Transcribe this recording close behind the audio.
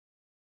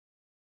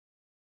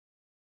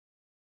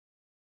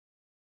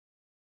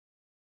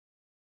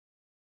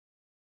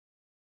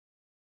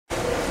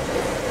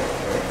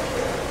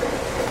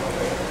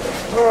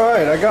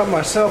Alright, I got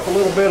myself a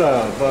little bit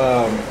of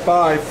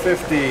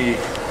 550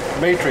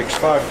 Matrix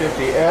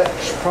 550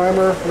 etch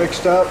primer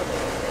mixed up.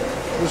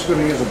 I'm just going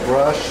to use a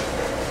brush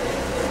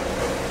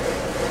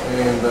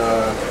and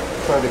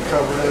try to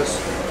cover this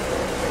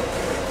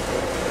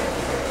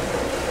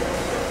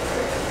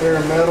bare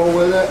metal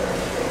with it.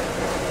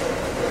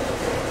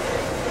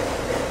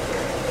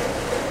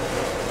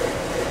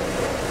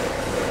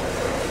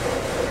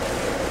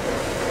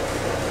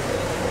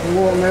 You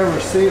won't never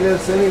see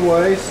this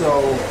anyway,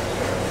 so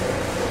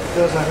it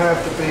doesn't have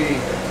to be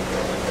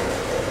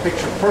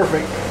picture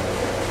perfect.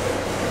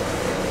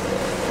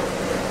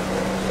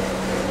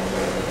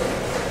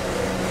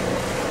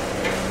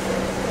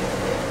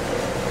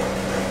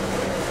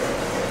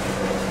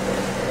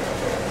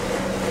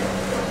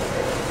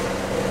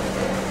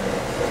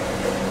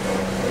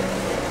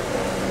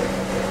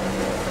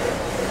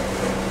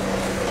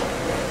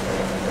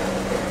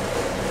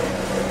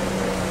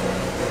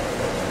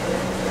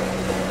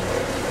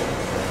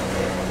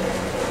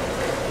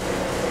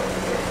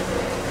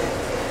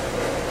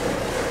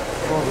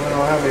 We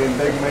don't have any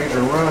big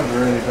major runs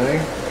or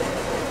anything.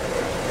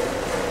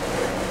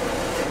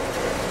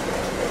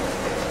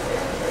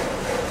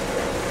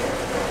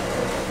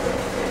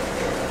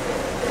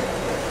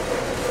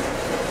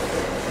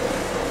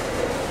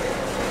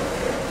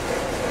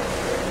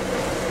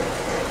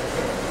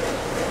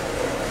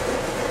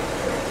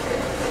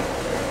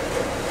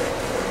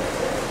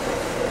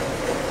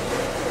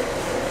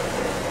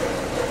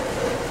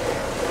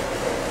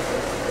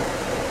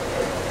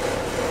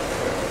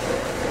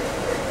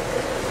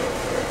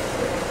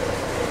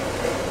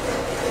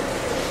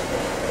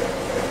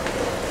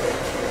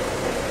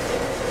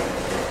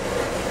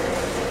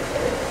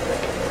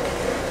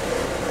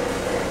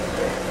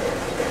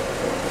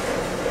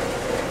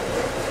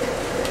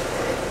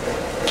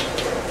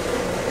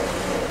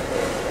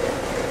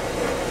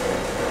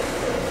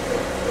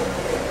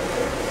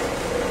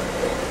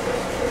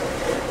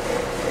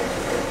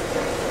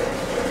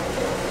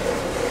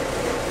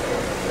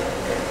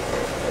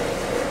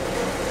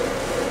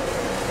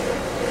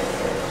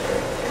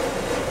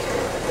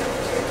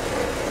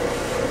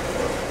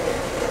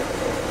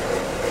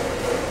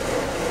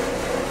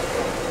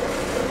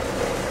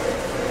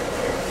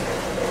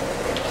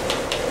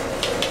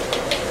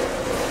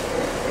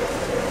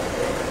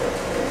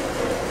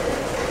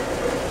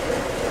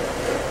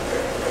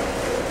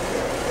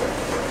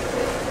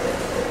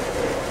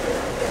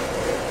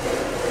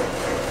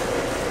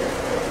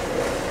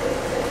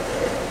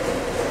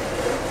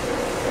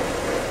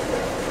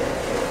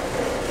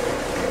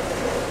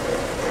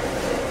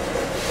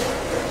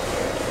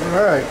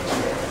 Alright,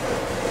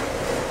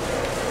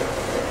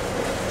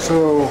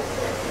 so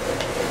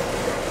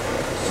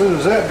as soon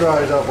as that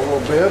dries up a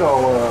little bit,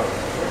 I'll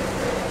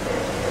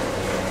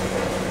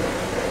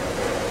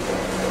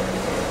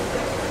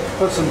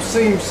put some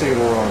seam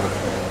sealer on it.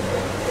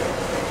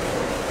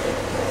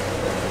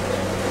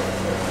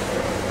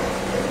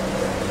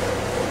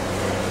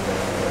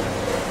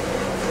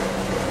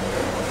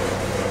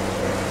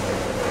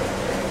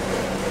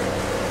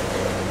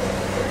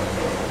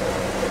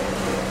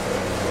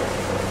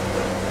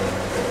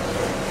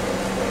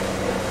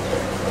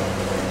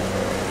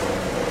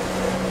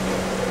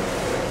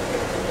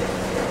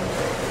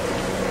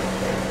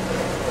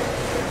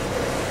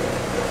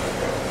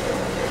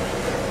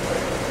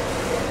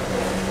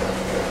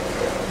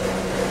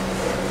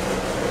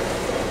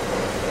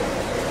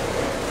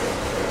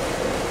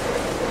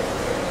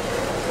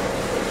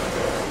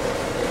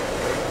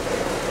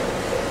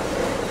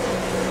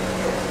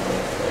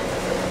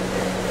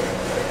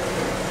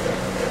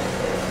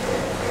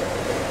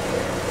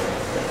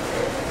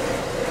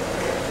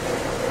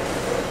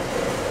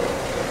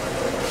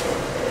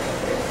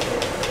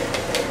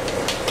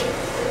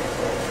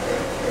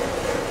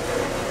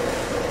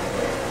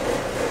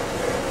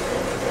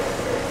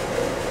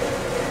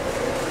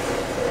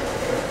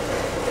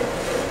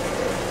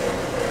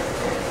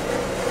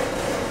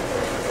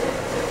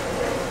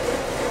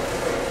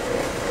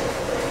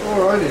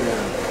 Alrighty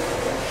then.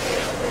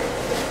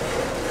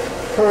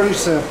 Pretty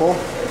simple.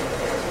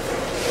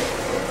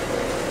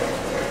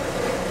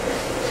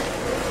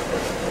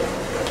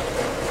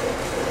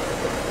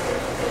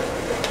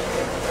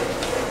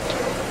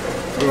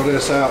 Throw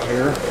this out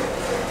here.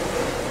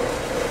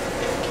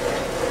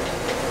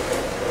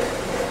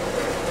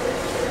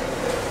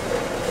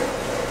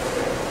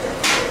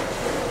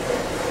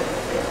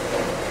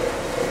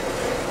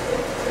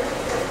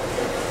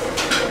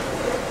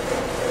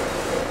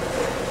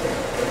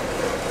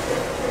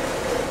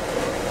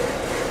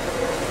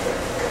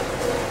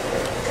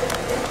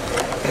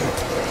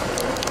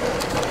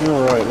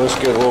 Alright, let's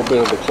get a little bit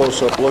of a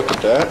close-up look at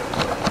that.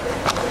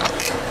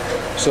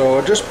 So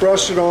I just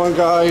brushed it on,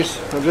 guys.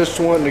 I'm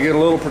just wanting to get a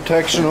little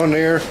protection on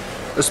there,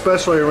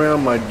 especially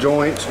around my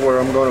joints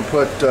where I'm going to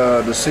put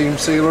the seam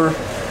sealer.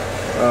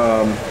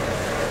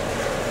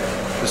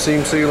 The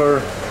seam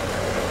sealer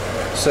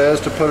says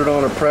to put it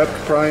on a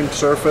prepped, primed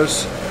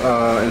surface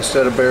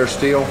instead of bare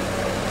steel.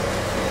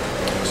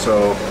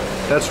 So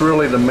that's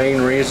really the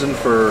main reason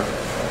for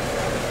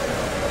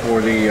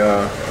for the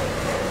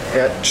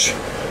etch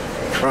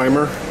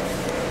primer.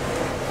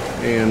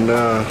 And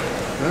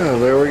oh,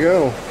 there we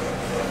go.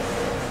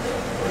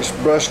 Just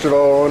brushed it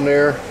all on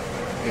there,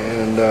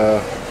 and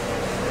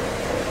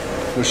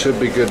we should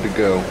be good to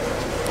go.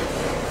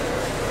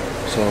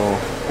 So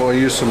we'll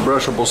use some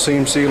brushable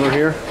seam sealer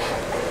here,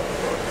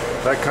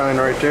 that kind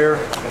right there,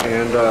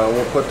 and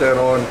we'll put that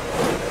on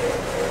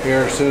here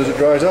as soon as it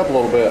dries up a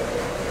little bit.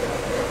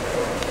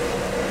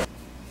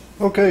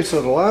 Okay,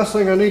 so the last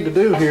thing I need to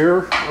do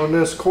here on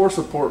this core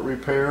support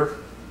repair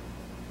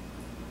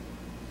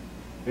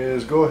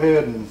is go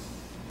ahead and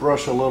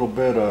brush a little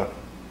bit of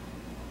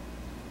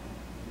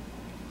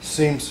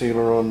seam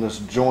sealer on this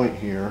joint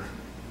here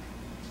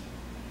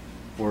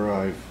where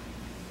I've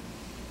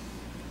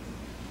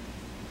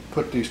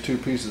put these two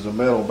pieces of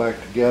metal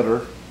back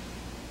together.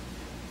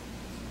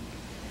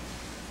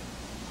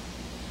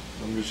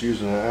 I'm just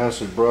using an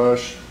acid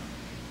brush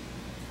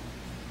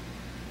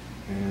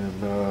and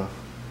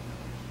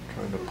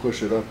trying to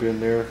push it up in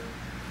there.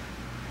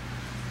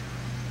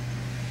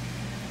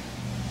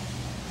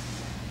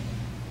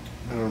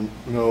 I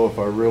don't know if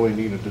I really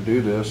needed to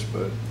do this,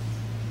 but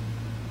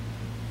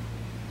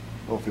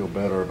I'll feel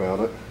better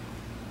about it.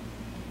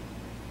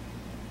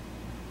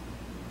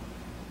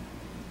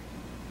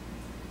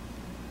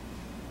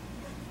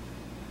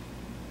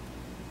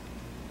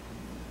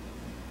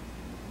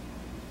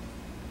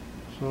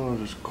 So I'll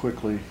just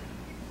quickly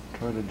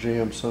try to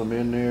jam some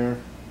in there.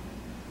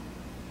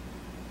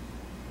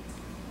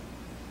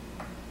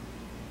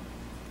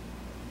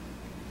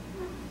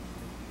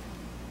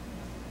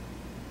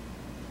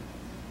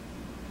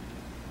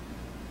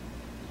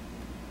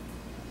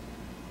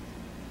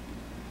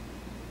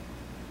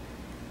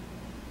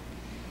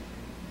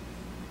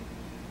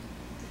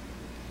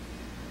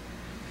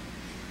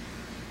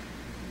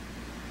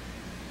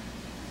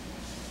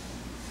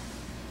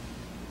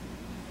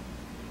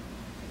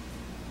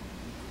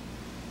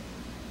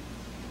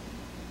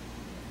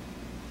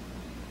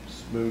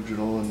 Smooge it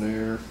on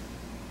there.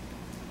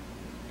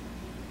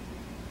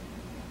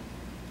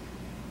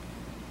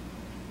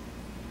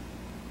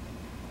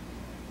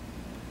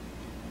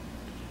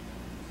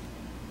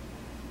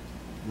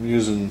 I'm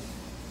using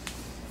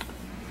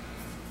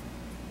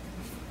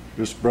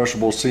just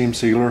brushable seam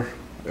sealer,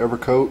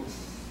 Evercoat.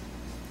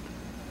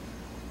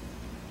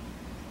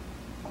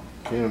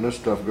 And this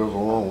stuff goes a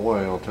long way,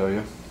 I'll tell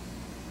you.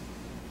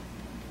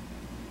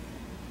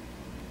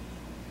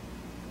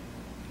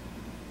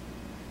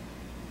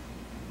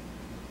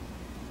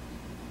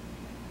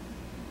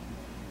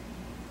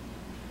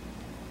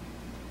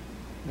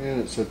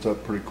 And it sets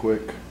up pretty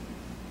quick.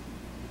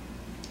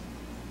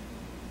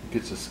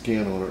 Gets the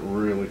skin on it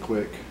really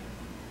quick.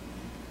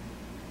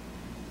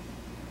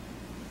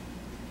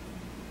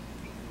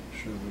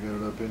 Sure we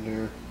got it up in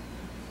there.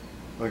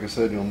 Like I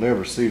said, you'll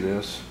never see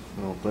this,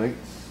 I don't think.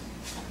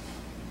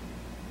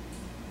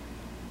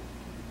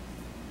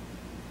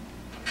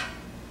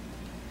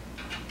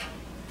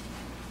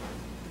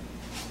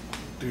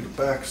 Do the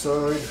back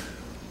side.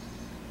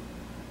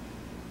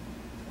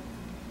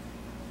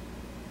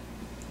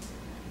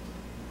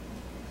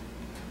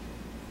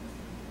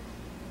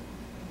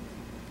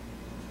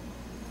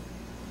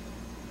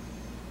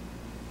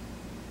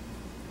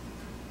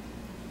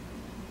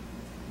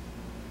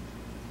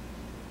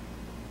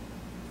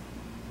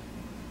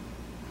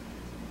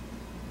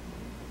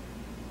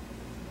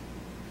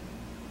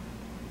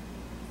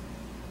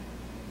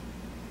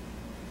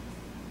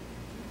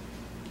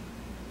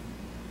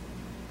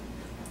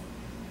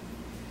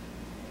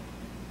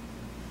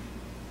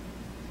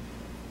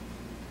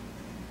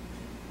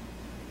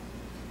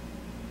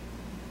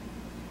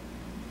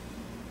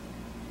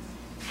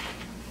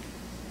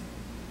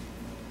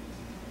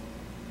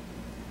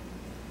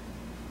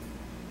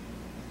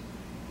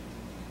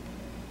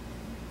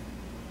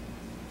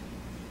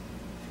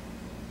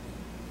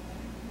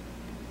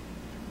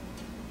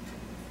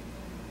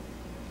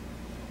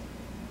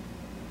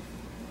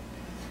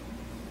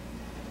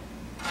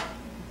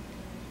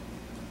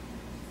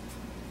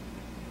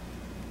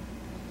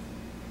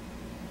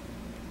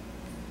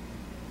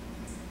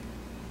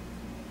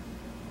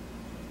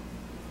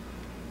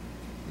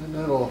 And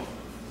that'll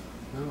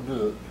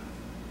do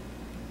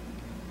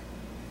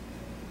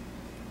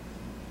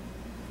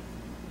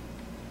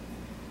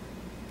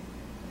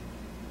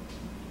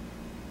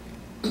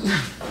it.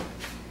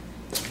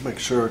 Make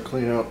sure I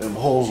clean out them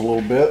holes a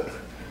little bit.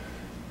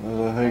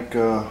 I think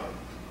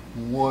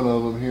one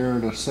of them here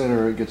in the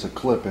center, it gets a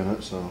clip in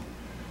it, so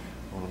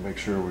I want to make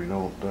sure we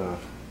don't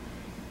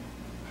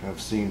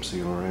have seam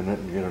sealer in it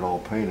and get it all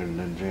painted and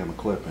then jam a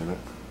clip in it.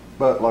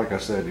 But like I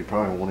said, you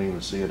probably won't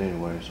even see it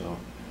anyway, so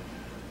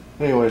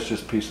anyway, it's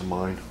just peace of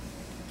mind.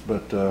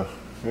 But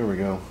there we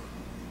go.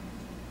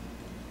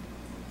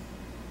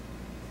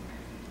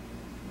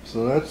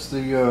 So that's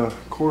the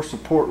core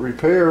support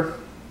repair.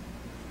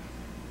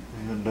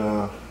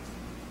 And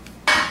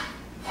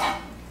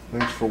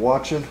thanks for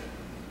watching.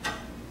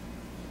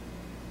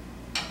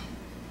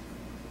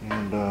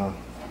 And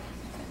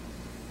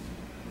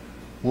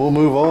we'll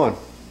move on.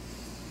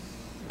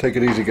 Take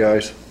it easy,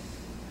 guys.